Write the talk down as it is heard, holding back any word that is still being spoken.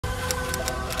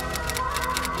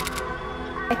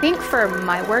I think for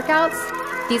my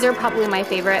workouts, these are probably my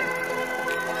favorite.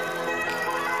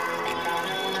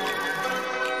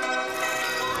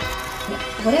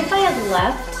 What if I had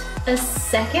left a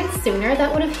second sooner?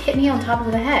 That would have hit me on top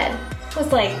of the head. It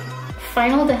was like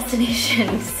Final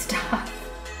Destination stuff.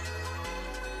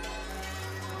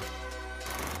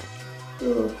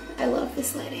 Ooh, I love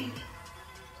this lighting.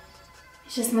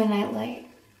 It's just my night light.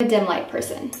 I'm a dim light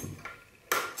person.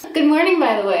 Good morning,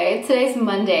 by the way. Today's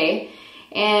Monday,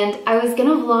 and I was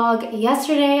gonna vlog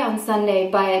yesterday on Sunday,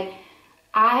 but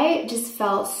I just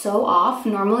felt so off.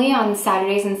 Normally on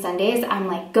Saturdays and Sundays, I'm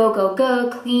like, go, go, go,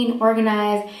 clean,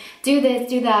 organize, do this,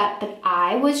 do that. But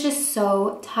I was just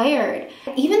so tired.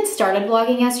 I even started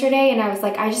vlogging yesterday and I was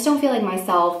like, I just don't feel like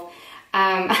myself.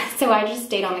 So I just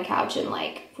stayed on the couch and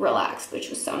like relaxed, which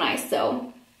was so nice.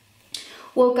 So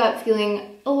woke up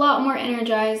feeling a lot more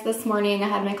energized this morning. I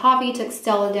had my coffee, took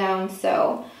Stella down,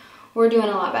 so we're doing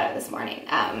a lot better this morning.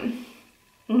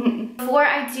 Before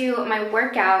I do my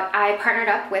workout, I partnered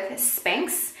up with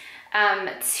Spanx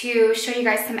to show you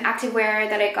guys some activewear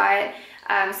that I got.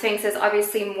 Spanx is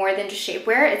obviously more than just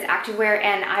shapewear, it's activewear,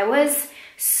 and I was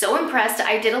so impressed.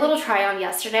 I did a little try on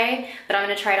yesterday, but I'm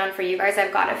gonna try it on for you guys.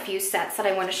 I've got a few sets that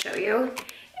I wanna show you.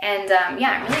 And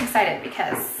yeah, I'm really excited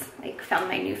because I found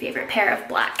my new favorite pair of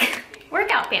black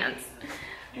workout pants.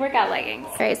 Workout leggings.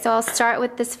 All right, so I'll start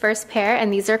with this first pair,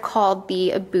 and these are called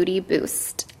the Booty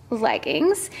Boost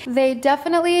leggings. They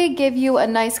definitely give you a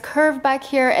nice curve back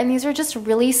here, and these are just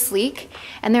really sleek,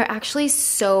 and they're actually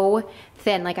so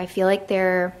thin. Like I feel like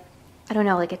they're, I don't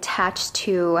know, like attached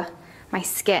to my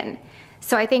skin.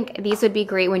 So I think these would be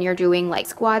great when you're doing like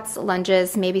squats,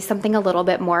 lunges, maybe something a little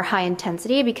bit more high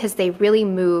intensity because they really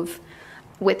move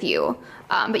with you.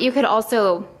 But you could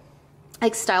also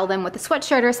like style them with a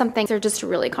sweatshirt or something. They're just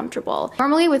really comfortable.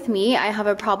 Normally with me, I have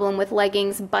a problem with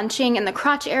leggings bunching in the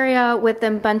crotch area, with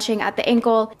them bunching at the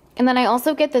ankle. And then I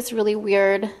also get this really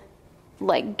weird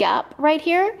like gap right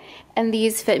here. And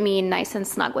these fit me nice and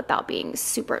snug without being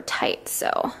super tight.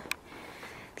 So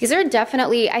these are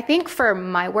definitely, I think for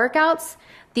my workouts,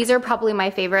 these are probably my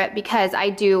favorite because I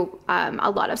do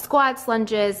a lot of squats,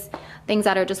 lunges, things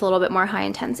that are just a little bit more high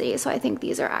intensity. So I think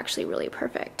these are actually really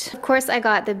perfect. Of course, I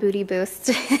got the Booty Boost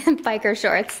biker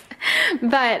shorts.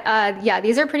 But yeah,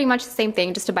 these are pretty much the same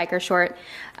thing, just a biker short.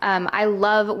 I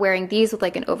love wearing these with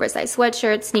like an oversized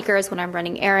sweatshirt, sneakers when I'm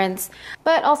running errands,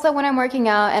 but also when I'm working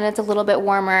out and it's a little bit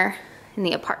warmer in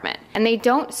the apartment. And they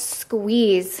don't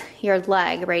squeeze your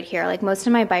leg right here. Like most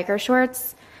of my biker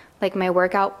shorts, like my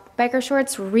workout biker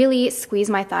shorts, really squeeze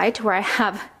my thigh to where I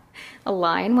have a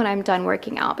line when I'm done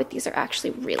working out, but these are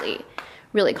actually really,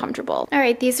 really comfortable. All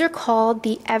right, these are called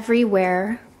the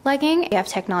Everywhere legging. They have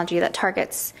technology that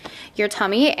targets your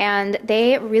tummy, and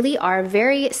they really are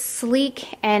very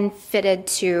sleek and fitted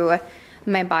to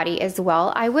my body as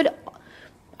well. I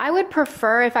would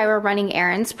prefer, if I were running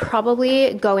errands,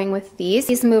 probably going with these.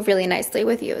 These move really nicely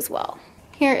with you as well.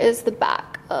 Here is the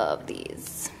back of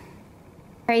these.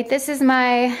 All right, this is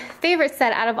my favorite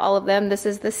set out of all of them. This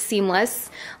is the seamless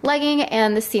legging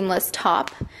and the seamless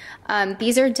top.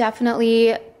 These are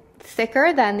definitely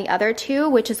thicker than the other two,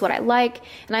 which is what I like.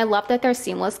 And I love that they're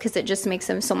seamless because it just makes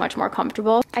them so much more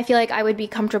comfortable. I feel like I would be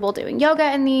comfortable doing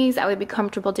yoga in these. I would be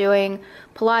comfortable doing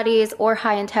Pilates or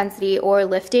high intensity or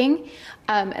lifting.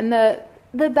 And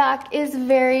the back is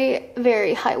very,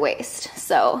 very high waist.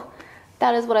 So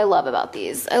that is what I love about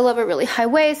these. I love a really high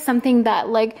waist, something that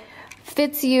like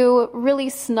fits you really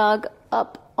snug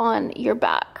up on your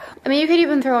back. I mean, you could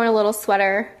even throw in a little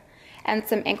sweater and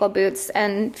some ankle boots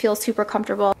and feel super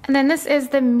comfortable. And then this is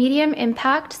the medium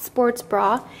impact sports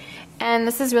bra, and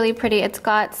this is really pretty. It's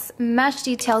got mesh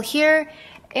detail here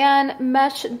and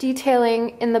mesh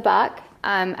detailing in the back.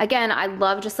 Again, I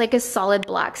love just like a solid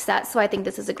black set, so I think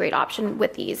this is a great option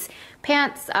with these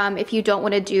pants. If you don't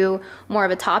want to do more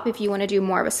of a top, if you want to do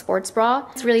more of a sports bra,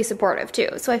 it's really supportive too.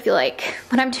 So I feel like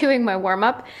when I'm doing my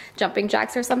warm-up, jumping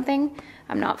jacks or something,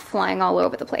 I'm not flying all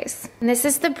over the place. And this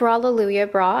is the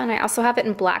Braleluya bra, and I also have it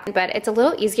in black, but it's a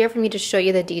little easier for me to show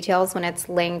you the details when it's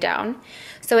laying down.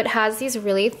 So it has these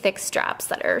really thick straps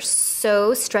that are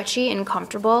so stretchy and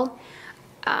comfortable.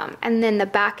 And then the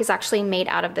back is actually made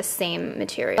out of the same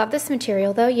material. I love this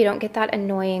material though. You don't get that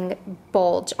annoying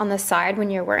bulge on the side when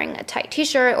you're wearing a tight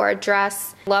t-shirt or a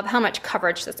dress. Love how much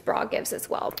coverage this bra gives as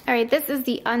well. All right, this is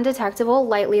the Undetectable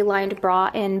Lightly Lined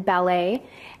Bra in Ballet.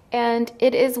 And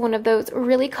it is one of those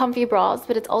really comfy bras,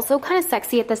 but it's also kind of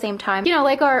sexy at the same time. You know,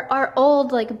 like our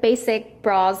old like basic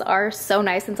bras are so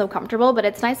nice and so comfortable, but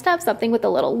it's nice to have something with a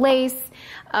little lace,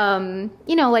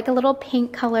 you know, like a little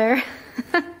pink color.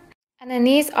 And then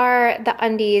these are the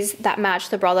undies that match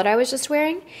the bra that I was just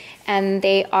wearing. And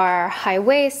they are high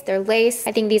waist, they're lace.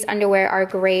 I think these underwear are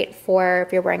great for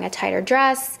if you're wearing a tighter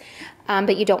dress,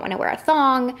 but you don't want to wear a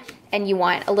thong and you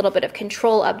want a little bit of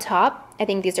control up top. I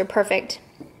think these are perfect.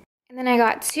 And then I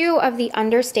got two of the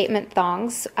understatement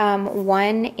thongs,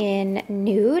 one in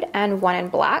nude and one in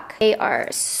black. They are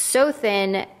so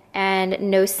thin and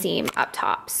no seam up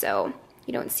top, so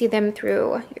you don't see them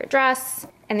through your dress.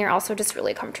 And they're also just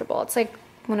really comfortable. It's like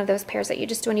one of those pairs that you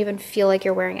just don't even feel like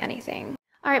you're wearing anything.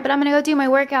 All right, but I'm gonna go do my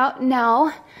workout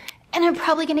now. And I'm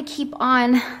probably gonna keep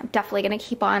on, I'm definitely gonna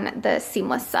keep on the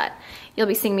seamless set. You'll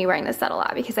be seeing me wearing this set a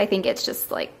lot because I think it's just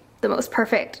like the most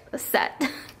perfect set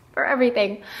for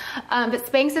everything. But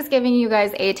Spanx is giving you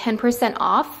guys a 10%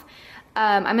 off.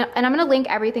 I'm gonna link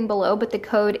everything below, but the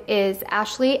code is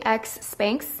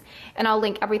AshleyXSpanx, and I'll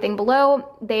link everything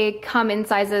below. They come in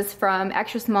sizes from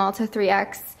extra small to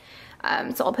 3X,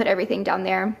 so I'll put everything down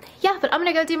there. Yeah, but I'm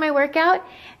gonna go do my workout,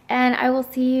 and I will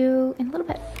see you in a little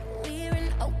bit.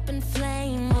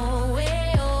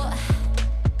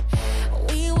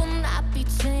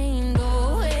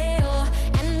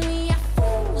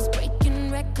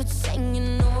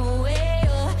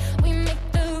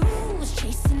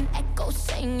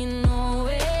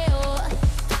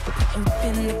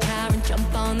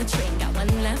 Train got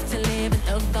one left to live and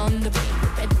love on the brain.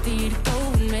 We're ready to go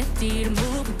and ready to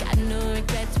move. We got no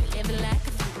regrets, we live like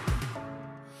a fool.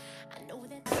 I know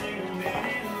that.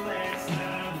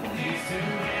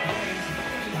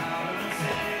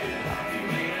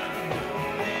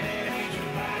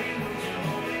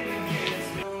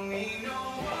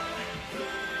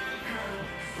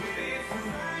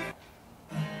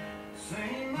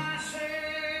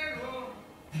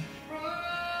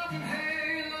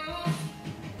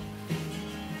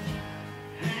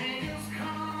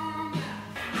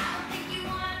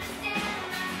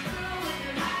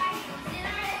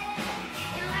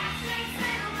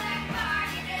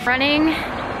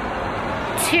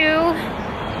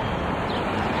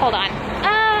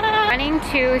 Running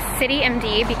to City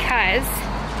MD because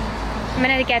I'm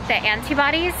gonna get the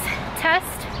antibodies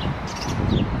test.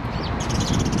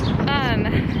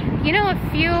 You know,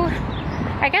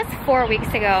 I guess 4 weeks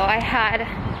ago, I had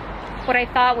what I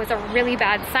thought was a really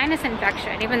bad sinus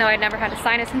infection, even though I'd never had a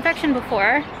sinus infection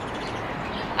before.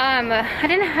 I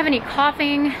didn't have any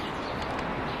coughing,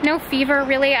 no fever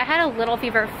really. I had a little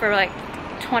fever for like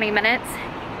 20 minutes.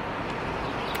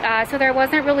 So there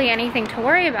wasn't really anything to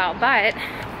worry about, but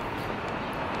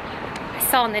I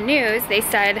saw in the news, they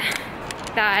said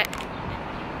that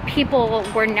people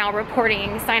were now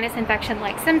reporting sinus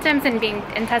infection-like symptoms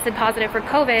and tested positive for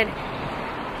COVID.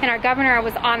 And our governor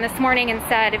was on this morning and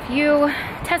said, if you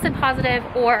tested positive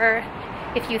or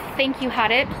if you think you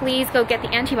had it, please go get the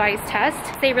antibodies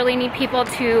test. They really need people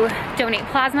to donate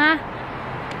plasma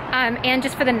and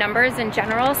just for the numbers in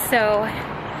general. So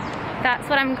that's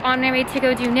what I'm on my way to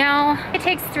go do now. It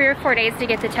takes 3 or 4 days to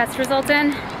get the test results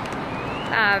in.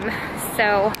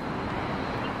 So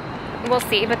we'll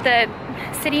see, but the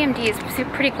City MD is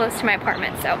pretty close to my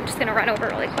apartment, so I'm just gonna run over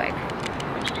really quick.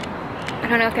 I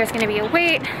don't know if there's gonna be a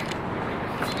wait,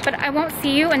 but I won't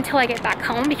see you until I get back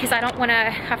home because I don't wanna,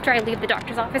 after I leave the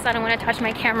doctor's office, I don't wanna touch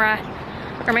my camera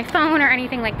or my phone or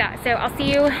anything like that. So I'll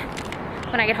see you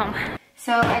when I get home.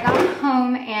 So I got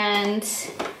home and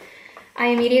I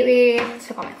immediately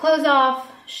took all my clothes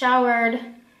off, showered,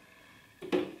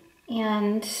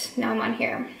 and now I'm on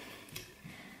here.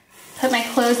 Put my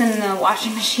clothes in the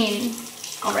washing machine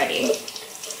already.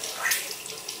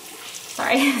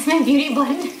 Sorry, it's my beauty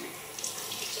blend.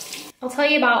 I'll tell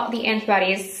you about the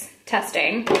antibodies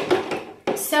testing.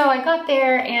 So I got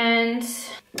there and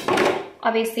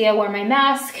obviously I wore my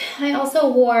mask. I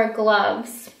also wore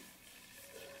gloves,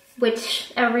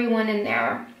 which everyone in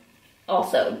there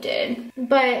also did.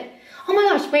 But, oh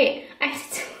my gosh, wait. I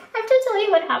have to tell you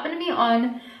what happened to me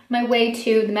on my way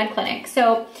to the med clinic.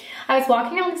 So I was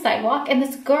walking down the sidewalk and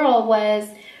this girl was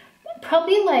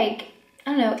probably like,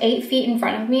 I don't know, 8 feet in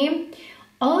front of me.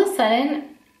 All of a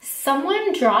sudden,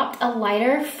 someone dropped a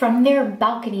lighter from their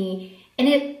balcony and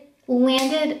it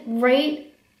landed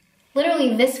right,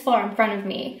 literally this far in front of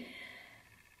me.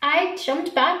 I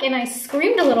jumped back and I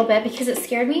screamed a little bit because it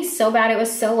scared me so bad. It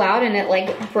was so loud and it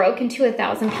like broke into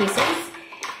 1,000 pieces.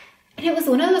 And it was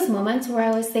one of those moments where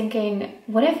I was thinking,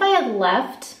 what if I had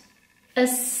left a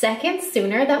second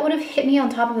sooner? That would have hit me on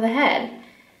top of the head.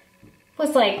 It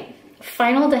was like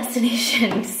Final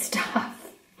Destination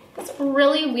stuff. It's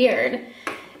really weird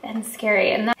and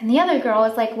scary. And the other girl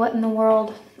was like, what in the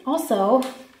world? Also,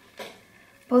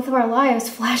 both of our lives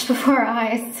flashed before our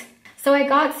eyes. So I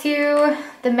got to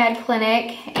the med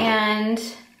clinic and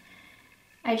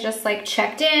I just like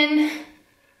checked in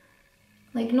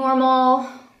like normal.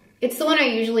 It's the one I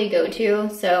usually go to,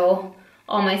 so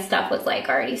all my stuff was like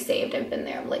already saved. I've been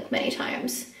there like many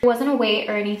times. It wasn't a wait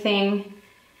or anything.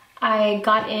 I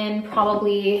got in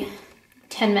probably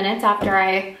 10 minutes after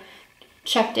I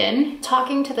checked in,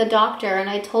 talking to the doctor, and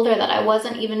I told her that I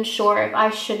wasn't even sure if I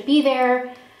should be there.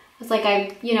 I was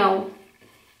like, you know,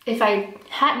 if I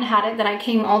hadn't had it, then I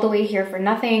came all the way here for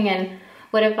nothing, and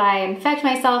what if I infect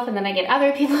myself and then I get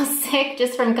other people sick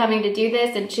just from coming to do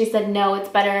this? And she said, no, it's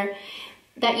better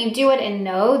that you do it and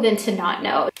know than to not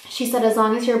know. She said, as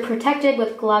long as you're protected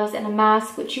with gloves and a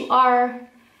mask, which you are,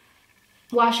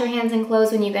 wash your hands and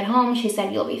clothes when you get home, she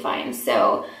said you'll be fine.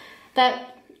 So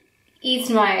that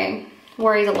eased my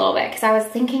worries a little bit, because I was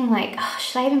thinking like, oh,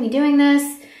 should I even be doing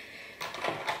this?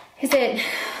 Is it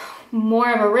more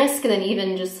of a risk than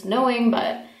even just knowing?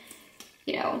 But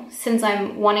you know, since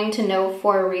I'm wanting to know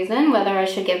for a reason whether I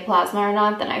should give plasma or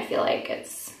not, then I feel like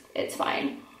it's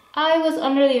fine. I was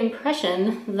under the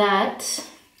impression that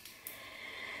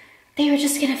they were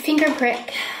just gonna finger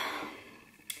prick.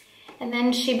 And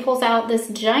then she pulls out this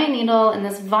giant needle and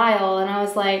this vial, and I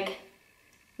was like,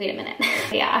 wait a minute.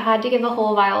 Yeah, I had to give a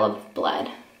whole vial of blood.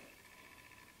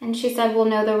 And she said we'll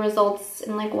know the results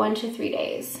in like 1 to 3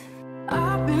 days.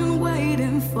 I've been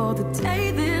waiting for the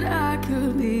day that I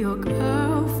could be your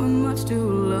girl for much too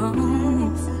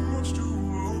long.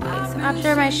 So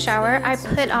after my shower, I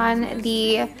put on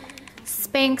the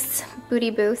Spanx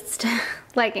Booty Boost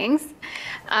leggings.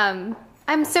 I'm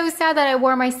so sad that I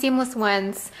wore my seamless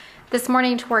ones this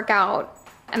morning to work out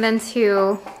and then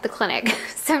to the clinic.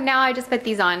 So now I just put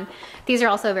these on. These are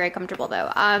also very comfortable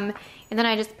though. And then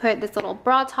I just put this little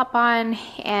bra top on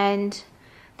and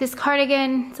this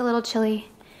cardigan. It's a little chilly.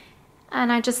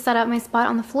 And I just set up my spot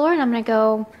on the floor, and I'm gonna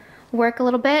go work a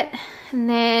little bit. And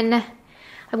then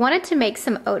I wanted to make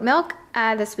some oat milk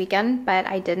this weekend, but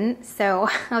I didn't. So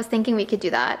I was thinking we could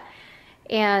do that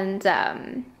and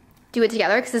do it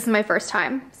together, because this is my first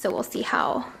time. So we'll see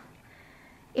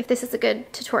if this is a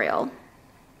good tutorial.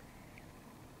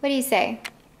 What do you say?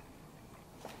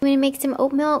 You wanna make some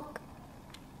oat milk?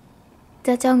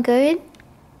 Does that sound good?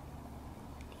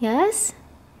 Yes?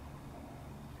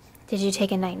 Did you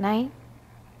take a night-night?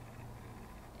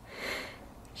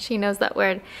 She knows that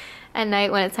word. At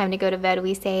night when it's time to go to bed,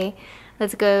 we say,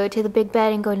 let's go to the big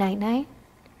bed and go night-night.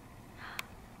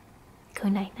 Go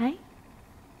night-night?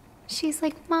 She's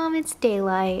like, Mom, it's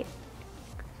daylight.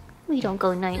 We don't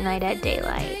go night-night at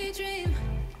daylight.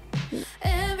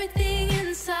 Everything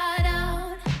inside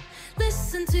out.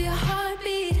 Listen to your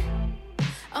heartbeat.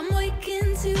 I'm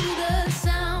waking to the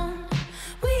sound.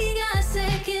 We got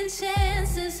second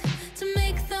chances to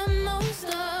make the most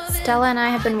of it. Stella and I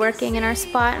have been working in our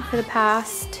spot for the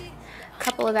past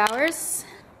couple of hours.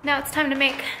 Now it's time to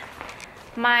make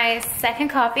my second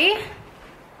coffee.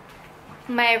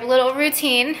 My little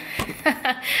routine.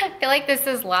 I feel like this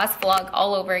is last vlog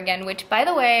all over again, which by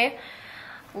the way,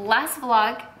 last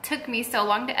vlog took me so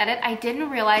long to edit. I didn't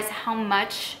realize how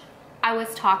much I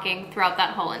was talking throughout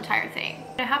that whole entire thing.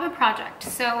 I have a project,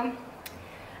 so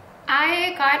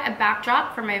I got a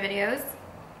backdrop for my videos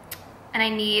and I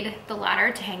need the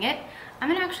ladder to hang it. I'm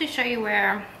gonna actually show you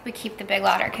where we keep the big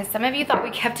ladder, because some of you thought we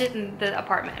kept it in the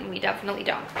apartment and we definitely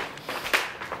don't.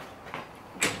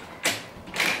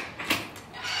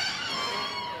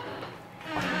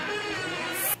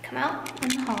 Come out in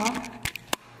the hall.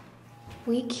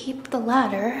 We keep the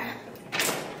ladder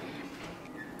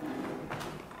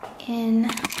in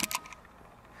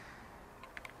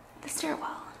the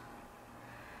stairwell.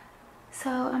 So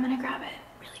I'm gonna grab it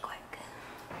really quick.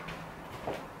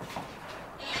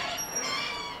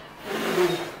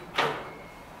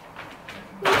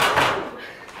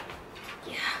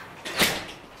 Yeah.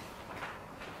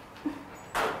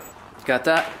 Got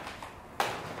that?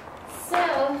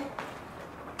 So,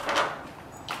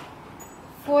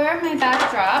 for my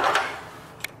backdrop,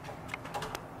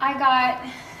 I got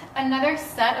another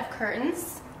set of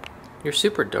curtains. You're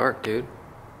super dark, dude.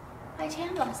 I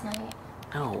tanned last night.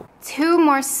 No. 2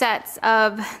 more sets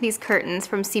of these curtains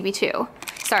from CB2.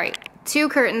 Sorry, 2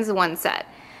 curtains, 1 set.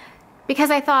 Because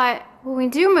I thought, when we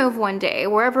do move one day,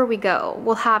 wherever we go,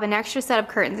 we'll have an extra set of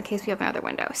curtains in case we have another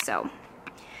window. So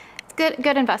it's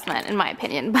good investment in my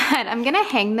opinion. But I'm gonna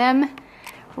hang them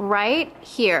right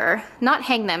here. Not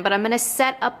hang them, but I'm gonna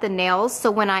set up the nails so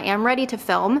when I am ready to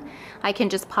film, I can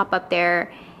just pop up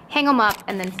there, hang them up,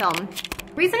 and then film.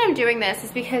 The reason I'm doing this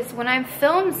is because when I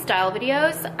film style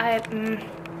videos,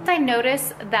 I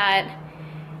notice that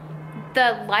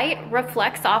the light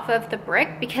reflects off of the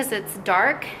brick because it's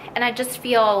dark, and I just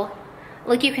feel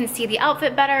like you can see the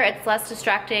outfit better. It's less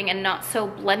distracting and not so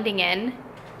blending in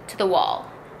to the wall.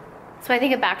 So I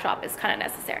think a backdrop is kind of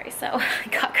necessary, so I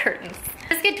got curtains.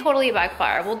 This could totally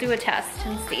backfire. We'll do a test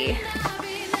and see.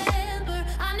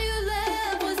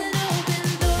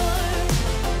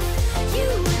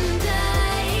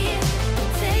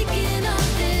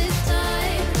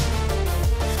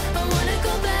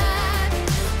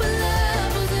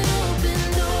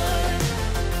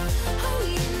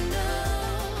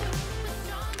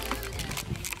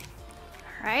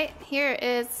 All right, here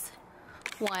is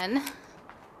one.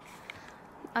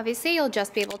 Obviously, you'll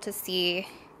just be able to see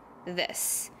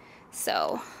this,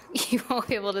 so you won't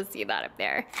be able to see that up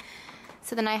there.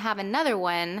 So then I have another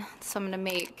one, so I'm gonna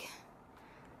make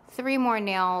 3 more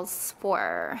nails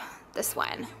for this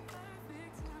one.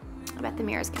 I bet the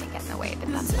mirror's gonna get in the way, but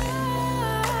that's fine.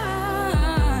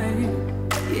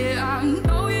 Yeah, I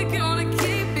know you're gonna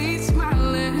keep me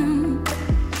smiling.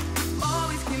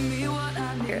 Always give me what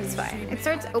I need. Here, it's fine. It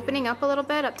starts opening up a little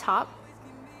bit up top,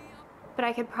 but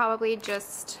I could probably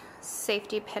just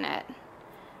safety pin it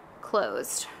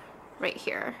closed right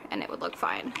here and it would look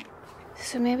fine.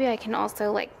 So maybe I can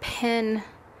also like pin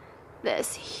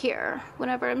this here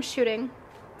whenever I'm shooting.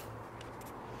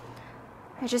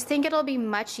 I just think it'll be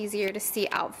much easier to see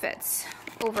outfits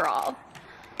overall.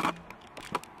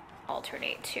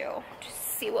 Alternate too, just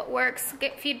see what works,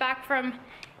 get feedback from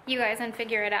you guys and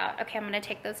figure it out. Okay, I'm gonna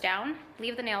take those down,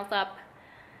 leave the nails up.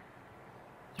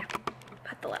 Yeah.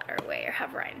 Put the ladder away, or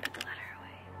have Ryan put the ladder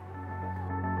away.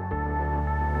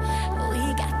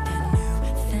 We got the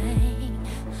new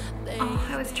thing, oh,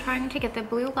 I was trying to get the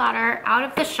blue ladder out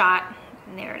of the shot,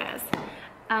 and there it is.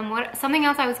 Something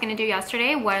else I was gonna do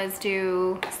yesterday was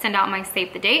to send out my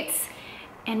save the dates.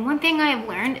 And one thing I have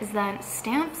learned is that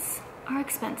stamps are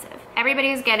expensive.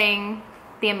 Everybody's getting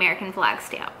the American flag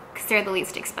stamp because they're the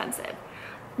least expensive.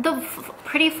 The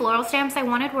pretty floral stamps I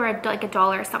wanted were like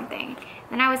 $1 or something.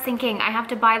 Then I was thinking I have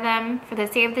to buy them for the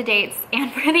save the dates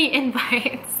and for the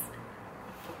invites.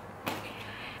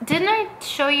 Didn't I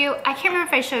show you, I can't remember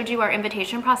if I showed you our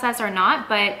invitation process or not,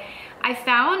 but I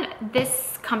found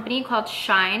this company called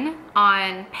Shine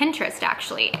on Pinterest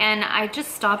actually, and I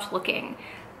just stopped looking.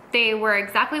 They were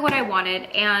exactly what I wanted,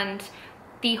 and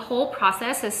the whole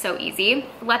process is so easy.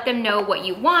 Let them know what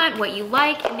you want, what you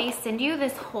like, and they send you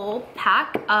this whole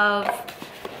pack of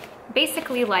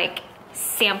basically like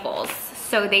samples.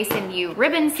 So they send you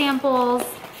ribbon samples.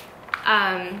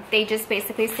 They just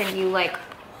basically send you like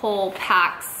whole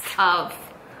packs of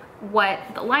what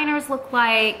the liners look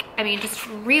like. I mean, just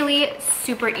really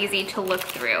super easy to look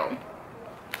through.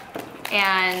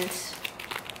 And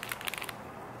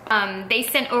they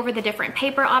sent over the different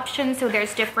paper options, so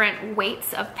there's different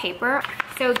weights of paper.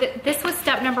 So this was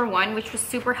step number 1, which was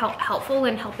super helpful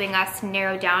in helping us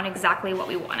narrow down exactly what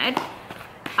we wanted.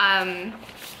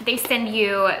 They send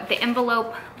you the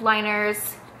envelope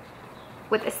liners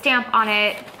with a stamp on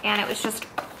it, and it was just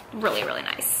really, really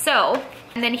nice. So,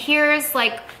 and then here's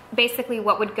like basically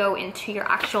what would go into your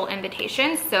actual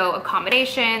invitation. So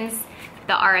accommodations,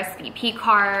 the RSVP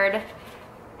card,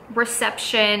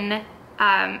 reception,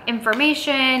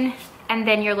 information, and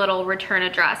then your little return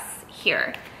address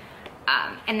here.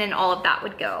 And then all of that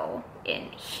would go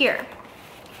in here.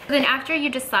 Then after you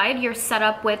decide, you're set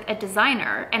up with a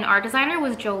designer, and our designer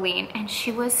was Jolene, and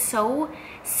she was so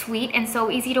sweet and so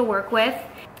easy to work with.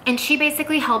 And she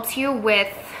basically helps you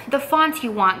with the fonts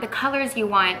you want, the colors you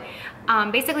want,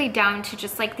 basically down to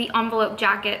just like the envelope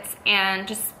jackets and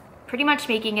just pretty much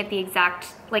making it the exact,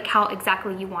 like how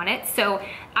exactly you want it. So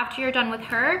after you're done with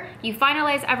her, you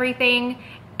finalize everything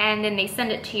and then they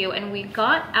send it to you. And we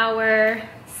got our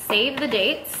save the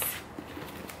dates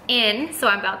in, so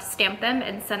I'm about to stamp them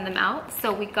and send them out.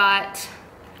 So we got,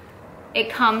 it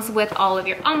comes with all of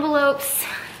your envelopes,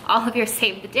 all of your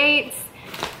save the dates.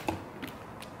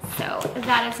 So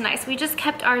that is nice. We just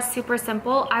kept ours super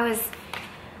simple. I was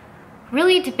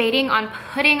really debating on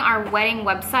putting our wedding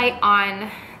website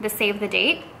on the save the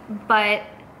date, but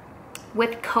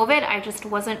with COVID, I just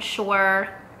wasn't sure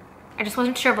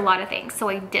of a lot of things, so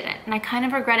I didn't. And I kind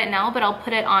of regret it now, but I'll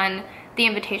put it on the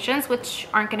invitations, which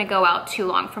aren't gonna go out too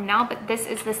long from now, but this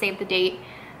is the save the date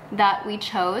that we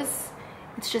chose.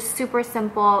 It's just super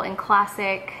simple and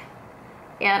classic,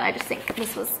 and I just think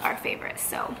this was our favorite,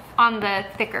 so on the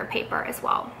thicker paper as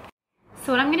well.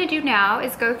 So what I'm gonna do now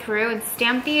is go through and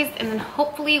stamp these, and then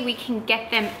hopefully we can get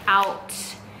them out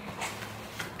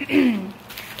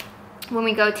when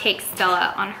we go take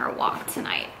Stella on her walk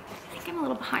tonight. I think I'm a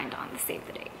little behind on the save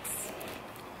the dates.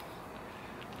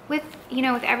 With, you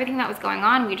know, with everything that was going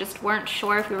on, we just weren't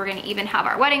sure if we were gonna even have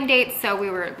our wedding date, so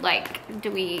we were like, do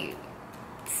we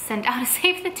send out a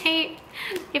save the date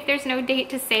if there's no date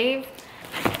to save?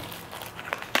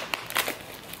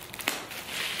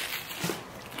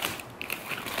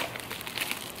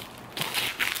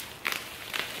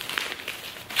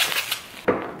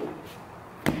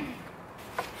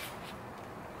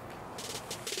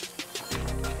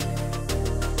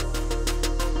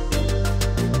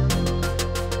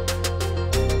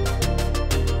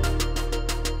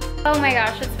 Oh my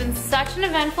gosh, it's been such an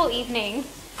eventful evening.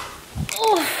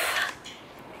 Oof.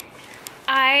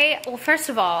 Well, first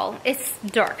of all, it's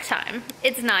dark time.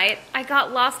 It's night. I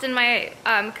got lost in my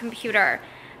computer.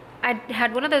 I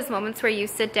had one of those moments where you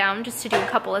sit down just to do a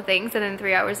couple of things and then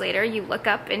 3 hours later you look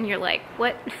up and you're like,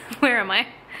 what? Where am I?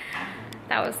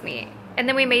 That was me. And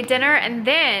then we made dinner and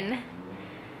then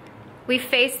we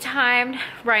FaceTimed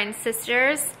Ryan's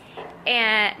sister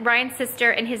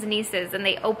and his nieces, and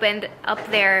they opened up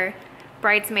their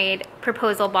bridesmaid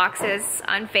proposal boxes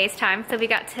on FaceTime. So we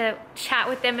got to chat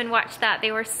with them and watch that.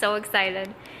 They were so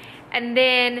excited. And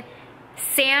then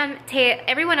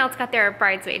everyone else got their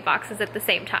bridesmaid boxes at the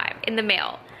same time in the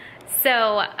mail.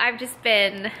 So I've just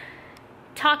been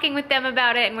talking with them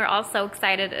about it and we're all so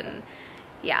excited, and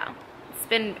yeah,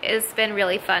 it's been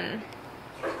really fun.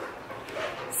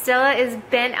 Stella is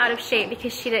bent out of shape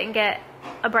because she didn't get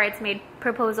a bridesmaid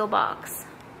proposal box.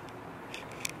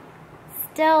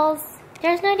 Stills,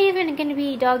 there's not even gonna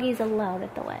be doggies allowed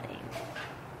at the wedding.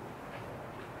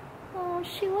 Oh,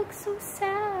 she looks so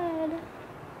sad.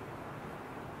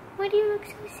 Why do you look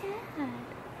so sad?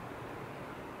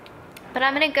 But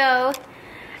I'm gonna go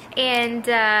and,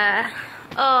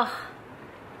 I'm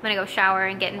gonna go shower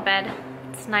and get in bed.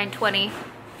 It's 9:20,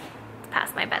 it's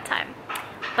past my bedtime.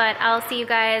 But I'll see you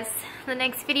guys in the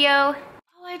next video.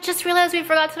 Oh, I just realized we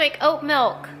forgot to make oat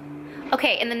milk.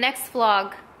 Okay, in the next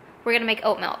vlog, we're gonna make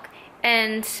oat milk.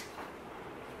 And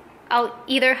I'll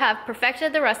either have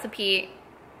perfected the recipe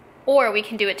or we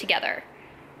can do it together.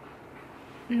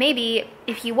 Maybe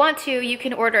if you want to, you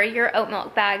can order your oat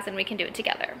milk bags and we can do it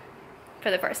together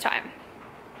for the first time.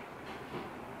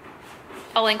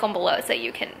 I'll link them below so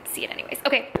you can see it anyways.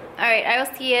 Okay, all right, I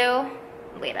will see you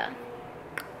later.